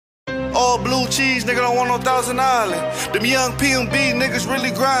All blue cheese, nigga don't want no Thousand Island. Them young PMB niggas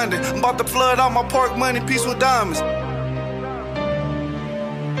really grinding. I'm about to flood out my park money, piece with diamonds.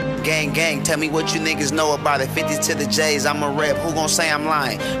 Gang, gang, tell me what you niggas know about it. 50 to the J's, I'm a rep. Who gon' say I'm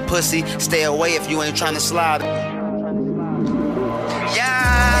lying? Pussy, stay away if you ain't tryna slide.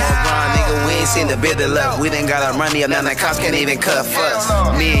 We ain't seen the bit of luck. We done got our money up, now the cops can't even cuff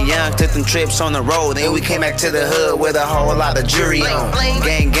us. Me and Young took them trips on the road, then we came back to the hood with a whole lot of jury on.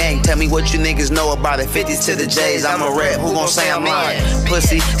 Gang, gang, tell me what you niggas know about it. 50s to the J's, I'm a rep. Who gon' say I'm lying?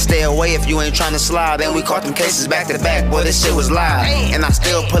 Pussy, stay away if you ain't tryna slide. Then we caught them cases back to back, boy, this shit was live. And I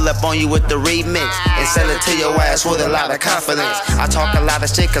still pull up on you with the remix and sell it to your ass with a lot of confidence. I talk a lot of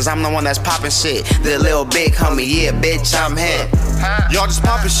shit cause I'm the one that's popping shit. The little big homie, yeah, bitch, I'm him. Y'all just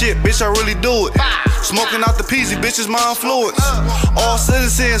poppin' shit, bitch, I really do it. Smoking out the peasy, bitches, my influence. All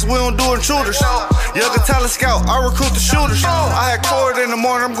citizens, we don't do intruders. Younger talent scout, I recruit the shooters. I had court in the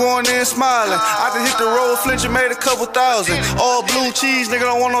morning, I'm going in smiling. I done hit the road, flinching, made a couple thousand. All blue cheese, nigga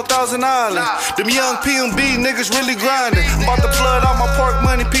don't want no Thousand Island. Them young PMB niggas really grinding. I'm about to flood out my park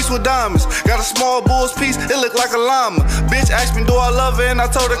money, piece with diamonds. Got a small bull's piece, it look like a llama. Bitch asked me, do I love her, and I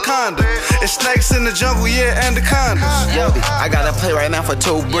told her kinda. It's snakes in the jungle, yeah, and the condoms. Yo, I gotta play right now for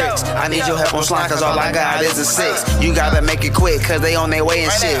 2 bricks. I need your help on slime cause all I got is a 6. You gotta make it quick cause they on their way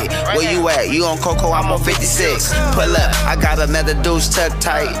and shit. Where you at? You on Coco, I'm on 56. Pull up, I got another deuce tucked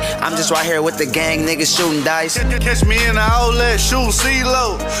tight. I'm just right here with the gang niggas shooting dice. Catch me in the outlet, shooting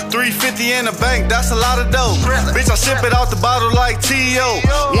CeeLo. 350 in the bank, that's a lot of dough. Bitch, I sip it out the bottle like T.O.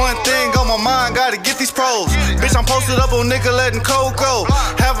 One thing on my mind, gotta get these pros. Bitch, I'm posted up on Nicolette and Coco.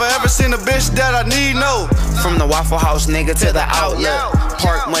 Have I ever seen a bitch that I need? No. From the Waffle House nigga to the outlet.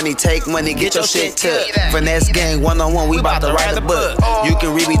 Park money, take money, get your shit took. Finesse gang, one-on-one, we bout to write a book. You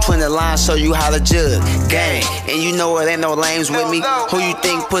can read between the lines, show you how to judge. Gang, and you know it ain't no lames with me. Who you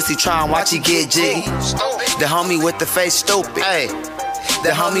think pussy tryin' watch you get jiggy? The homie with the face stupid. Ay. The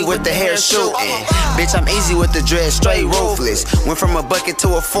homie with the hair shooting. Bitch, I'm easy with the dread, straight ruthless. Went from a bucket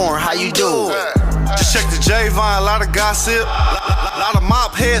to a foreign, how you do it? Just check the J-Vine, a lot of gossip. Lot of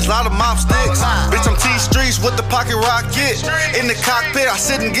mop heads, lot of mop sticks. Bitch, I'm T-Streets with the pocket rocket. In the cockpit, I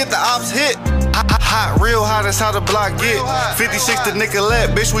sit and get the ops hit. Hot, real hot, that's how the block get. 56 to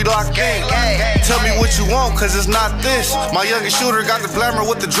Nicolette, bitch, we locked in. Tell me what you want, cause it's not this. My youngest shooter got the glamour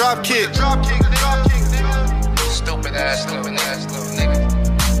with the drop kick. Stupid ass little nigga.